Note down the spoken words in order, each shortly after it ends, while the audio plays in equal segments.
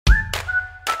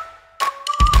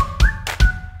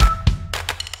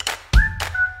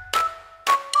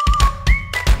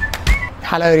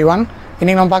Hello everyone.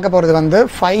 இன்னைக்கு நம்ம பார்க்க போகிறது வந்து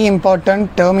 5 important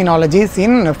terminologies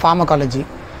in pharmacology.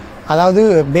 அதாவது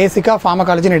பேசிக்காக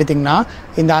ஃபார்மகாலஜின்னு எடுத்திங்கன்னா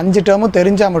இந்த 5 டேர்மும்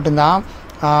தெரிஞ்சால் மட்டும்தான்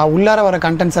உள்ளார வர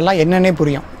கண்டென்ட்ஸ் எல்லாம் என்னென்னே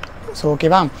புரியும். ஸோ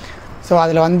ஓகேவா? ஸோ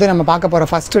அதில் வந்து நம்ம பார்க்க போகிற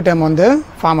ஃபஸ்ட்டு டேர்ம் வந்து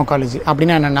ஃபார்மகாலஜி.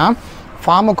 அப்படின்னா என்னென்னா,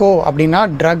 ஃபார்மகோ அப்படின்னா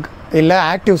ட்ரக் இல்லை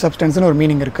ஆக்டிவ் சப்ஸ்டன்ஸ்னு ஒரு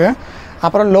மீனிங் இருக்குது.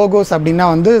 அப்புறம் லோகோஸ் அப்படின்னா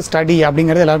வந்து ஸ்டடி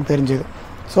அப்படிங்கிறது எல்லாருக்கும் தெரிஞ்சுது.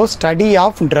 ஸோ ஸ்டடி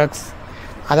ஆஃப் ட்ரக்ஸ்,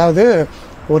 அதாவது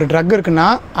ஒரு ட்ரக் இருக்குன்னா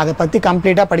அதை பற்றி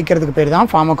கம்ப்ளீட்டாக படிக்கிறதுக்கு பேர் தான்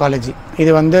ஃபார்மகாலஜி.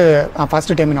 இது வந்து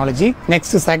ஃபஸ்ட்டு டெர்மினாலஜி.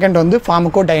 நெக்ஸ்ட் செகண்ட் வந்து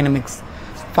ஃபார்மகோடைனமிக்ஸ்.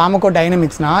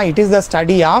 ஃபார்மகோடைனமிக்ஸ்னால் it is the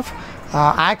study of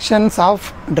actions of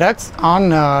drugs on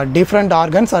different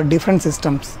organs are different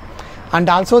systems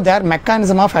and also there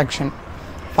mechanism of action.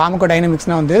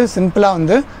 ஃபார்மகோடைனமிக்ஸ்னால் வந்து சிம்பிளாக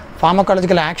வந்து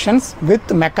pharmacological actions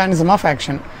with mechanism of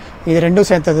action, இது ரெண்டும்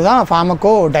சேர்த்தது தான்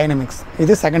ஃபார்மகோடைனமிக்ஸ்.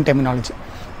 இது செகண்ட் டெர்மினாலஜி.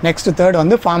 நெக்ஸ்ட் தேர்ட்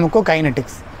வந்து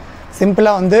ஃபார்மகோகைனெட்டிக்ஸ்.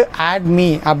 சிம்பிளாக வந்து ஆட்மி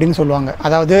அப்படின்னு சொல்லுவாங்க,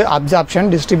 அதாவது absorption,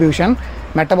 distribution,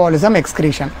 metabolism,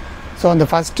 excretion. So அந்த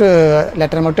ஃபஸ்ட்டு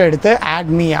லெட்டர் மட்டும் எடுத்து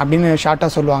ஆட்மி அப்படின்னு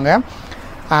ஷார்ட்டாக சொல்லுவாங்க.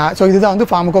 ஸோ இதுதான் வந்து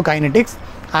ஃபார்மகோகைனெட்டிக்ஸ்.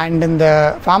 அண்ட் இந்த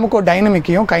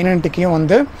ஃபார்மகோடைனமிக்கையும் கைனெட்டிக்கையும்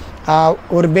வந்து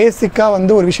ஒரு பேசிக்காக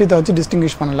வந்து ஒரு விஷயத்தை வச்சு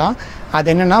டிஸ்டிங்விஷ் பண்ணலாம். அது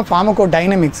என்னென்னா,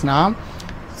 ஃபார்மகோடைனமிக்ஸ்னால்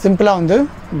சிம்பிளாக வந்து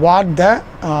what the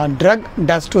drug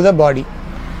does to the பாடி,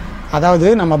 அதாவது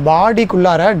நம்ம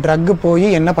பாடிக்குள்ளார ட்ரக்கு போய்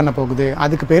என்ன பண்ண போகுது,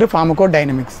 அதுக்கு பேர்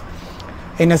ஃபார்மகோடைனமிக்ஸ்.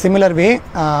 இன் அ சிமிலர் வே,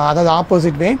 அதாவது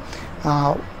opposite way,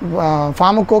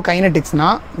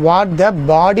 ஃபார்மகோகைனெட்டிக்ஸ்னால் what the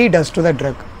body does to the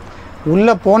drug.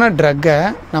 உள்ளே போன ட்ரக்கை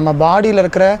நம்ம பாடியில்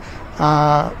இருக்கிற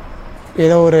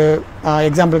ஏதோ ஒரு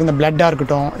எக்ஸாம்பிளுக்கு இந்த பிளட்டாக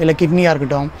இருக்கட்டும், இல்லை கிட்னியாக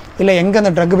இருக்கட்டும், இல்லை எங்கே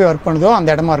அந்த ட்ரக்கு போய் ஒர்க் பண்ணுதோ அந்த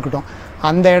இடமா இருக்கட்டும்,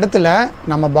 அந்த இடத்துல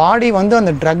நம்ம பாடி வந்து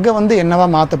அந்த ட்ரக்கை வந்து என்னவா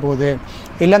மாற்ற போகுது,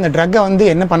 இல்லை அந்த ட்ரக்கை வந்து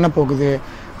என்ன பண்ண போகுது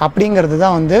அப்படிங்கிறது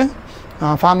தான் வந்து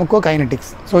ஃபார்மகோகைனெட்டிக்ஸ்.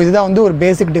 ஸோ இதுதான் வந்து ஒரு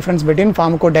பேசிக் difference between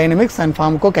ஃபார்மகோடைனமிக்ஸ் and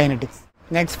ஃபார்மகோகைனெட்டிக்ஸ்.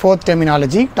 Next fourth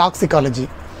terminology toxicology.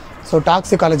 So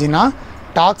டாக்சிகாலஜினா,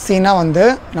 டாக்ஸினா வந்து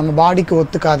நம்ம பாடிக்கு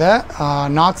ஒத்துக்காத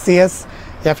நாக்சியஸ்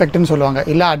எஃபெக்ட்னு சொல்லுவாங்க,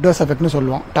 இல்லை அட்வர்ஸ் எஃபெக்ட்னு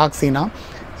சொல்லுவோம் டாக்ஸினா.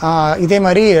 இதே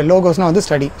மாதிரி லோகோஸ்னால் வந்து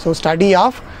study. So study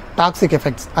of toxic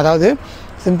effects, அதாவது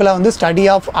சிம்பிளாக வந்து study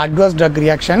of adverse drug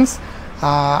reactions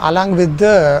along with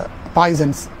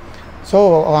Poisson's. So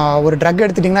ஒரு ட்ரக்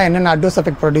எடுத்துட்டிங்கன்னா என்னென்ன அட்வர்ஸ்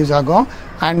எஃபெக்ட் ப்ரொடியூஸ் ஆகும்,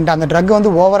 அண்ட் அந்த ட்ரக் வந்து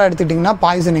ஓவராக எடுத்துக்கிட்டிங்கன்னா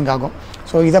பாய்சனிங் ஆகும்.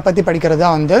 ஸோ இதை பற்றி படிக்கிறது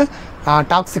தான் வந்து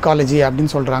டாக்சிகாலஜி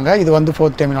அப்படின்னு சொல்கிறாங்க. இது வந்து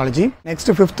ஃபோர்த் டெர்மினாலஜி.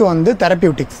 நெக்ஸ்ட்டு ஃபிஃப்த்து வந்து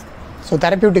தெரப்பியூட்டிக்ஸ். ஸோ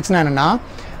தெரப்பியூட்டிக்ஸ்னால் என்னென்னா,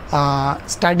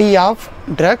 study of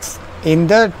drugs in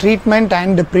the treatment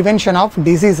and prevention of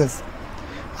diseases.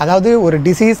 அதாவது ஒரு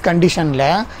டிசீஸ் கண்டிஷனில்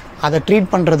அதை ட்ரீட்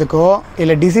பண்ணுறதுக்கோ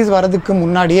இல்லை டிசீஸ் வரதுக்கு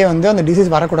முன்னாடியே வந்து அந்த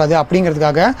டிசீஸ் வரக்கூடாது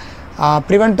அப்படிங்கிறதுக்காக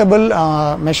ப்ரிவென்டபிள்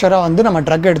மெஷராக வந்து நம்ம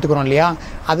ட்ரக் எடுத்துக்கிறோம் இல்லையா,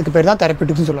 அதுக்கு பேர் தான்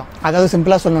தெரப்பியூட்டிக்ஸ்னு சொல்லுவோம். அதாவது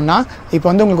சிம்பிளாக சொல்லணும்னா, இப்போ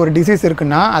வந்து உங்களுக்கு ஒரு டிசீஸ்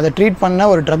இருக்குன்னா அதை ட்ரீட் பண்ண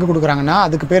ஒரு ட்ரக் கொடுக்குறாங்கன்னா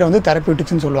அதுக்கு பேர் வந்து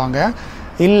தெரப்பியூட்டிக்ஸ்னு சொல்லுவாங்க.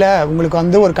 இல்லை உங்களுக்கு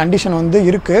வந்து ஒரு கண்டிஷன் வந்து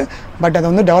இருக்குது, பட் அதை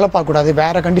வந்து டெவலப் ஆகக்கூடாது,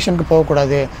 வேறு கண்டிஷனுக்கு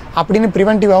போகக்கூடாது அப்படின்னு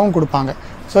ப்ரிவென்டிவாகவும் கொடுப்பாங்க.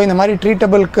 ஸோ இந்த மாதிரி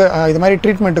ட்ரீட்டபிளுக்கு, இது மாதிரி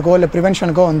ட்ரீட்மெண்ட்டுக்கோ இல்லை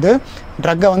ப்ரிவென்ஷனுக்கோ வந்து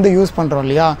ட்ரக்கை வந்து யூஸ் பண்ணுறோம்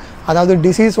இல்லையா, அதாவது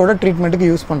டிசீஸோட ட்ரீட்மெண்ட்டுக்கு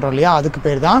யூஸ் பண்ணுறோம் இல்லையா, அதுக்கு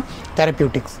பேர் தான்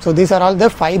therapeutics. So these are all the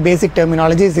 5 basic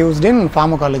terminologies used in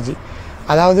pharmacology.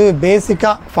 அதாவது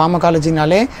பேசிக்காக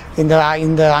ஃபார்மகாலஜினாலே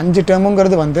இந்த 5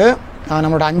 டேர்முங்கிறது வந்து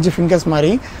நம்மளோட 5 ஃபிங்கர்ஸ்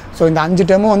மாதிரி. ஸோ இந்த 5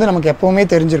 டேர்மும் வந்து நமக்கு எப்போவுமே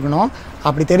தெரிஞ்சிருக்கணும்.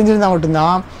 அப்படி தெரிஞ்சிருந்தால்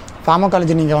மட்டும்தான்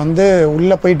ஃபார்மகாலஜி நீங்கள் வந்து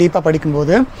உள்ளே போய் டீப்பாக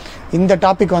படிக்கும்போது இந்த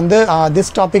டாபிக் வந்து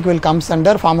this topic will comes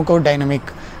under ஃபார்மகோடைனமிக்.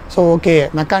 So okay,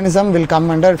 mechanism will come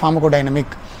under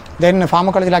ஃபார்மகோடைனமிக், then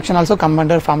pharmacological action also come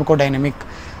under ஃபார்மகோடைனமிக்.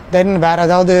 தென் வேறு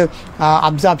ஏதாவது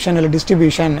அப்சார்ப்ஷன் இல்லை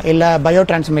டிஸ்ட்ரிபியூஷன் இல்லை பயோ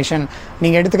டிரான்ஸ்ஃபர்மேஷன்,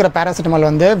 நீங்கள் எடுத்துக்கிற பேராசிட்டமால்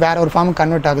வந்து வேறு ஒரு ஃபார்முக்கு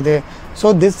கன்வெர்ட் ஆகுது. So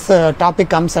this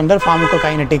topic comes under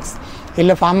ஃபார்மகோகைனெட்டிக்ஸ்.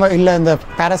 இல்லை இந்த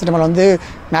பேராசிட்டமால் வந்து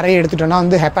நிறைய எடுத்துட்டோன்னா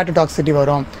வந்து ஹெப்பாட்டிடாக்சிட்டி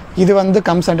வரும், இது வந்து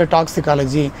கம்ஸ் அண்டர்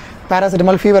டாக்சிகாலஜி.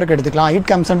 பேராசிட்டமால் ஃபீவருக்கு எடுத்துக்கலாம், இட்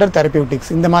கம்ஸ் அண்டர் தெரப்பியூட்டிக்ஸ்.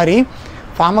 இந்த மாதிரி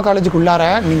ஃபார்மகாலஜிக்குள்ளார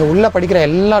நீங்கள் உள்ளே படிக்கிற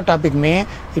எல்லா டாப்பிக்குமே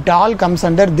it all comes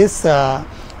under this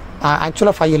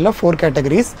ஆக்சுவலாக 5 இல்லை 4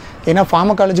 கேட்டகரிஸ். ஏன்னா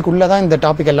ஃபார்மகாலஜிக்குள்ளே தான் இந்த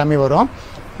டாபிக் எல்லாமே வரும்.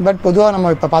 பட் பொதுவாக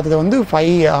நம்ம இப்போ பார்த்தது வந்து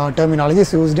 5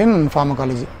 terminologies used in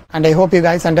pharmacology. And I hope you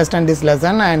guys understand this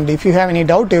lesson, and if you have any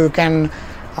doubt you can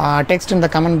text in the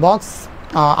comment box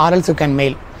or else you can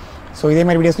mail. So இதே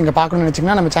மாதிரி videos நீங்கள் பார்க்கணும்னு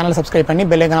நினச்சிங்கன்னா நம்ம சேனலை subscribe பண்ணி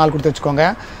bell icon all கொடுத்து வச்சுக்கோங்க.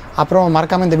 அப்புறம்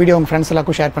மறக்காமல் இந்த வீடியோ உங்கள் ஃப்ரெண்ட்ஸ்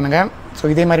எல்லாருக்கும் ஷேர் பண்ணுங்கள். ஸோ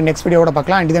இதே மாதிரி நெக்ஸ்ட் வீடியோவோட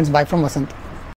பார்க்கலாம். And தென்ஸ் by from Vasanth.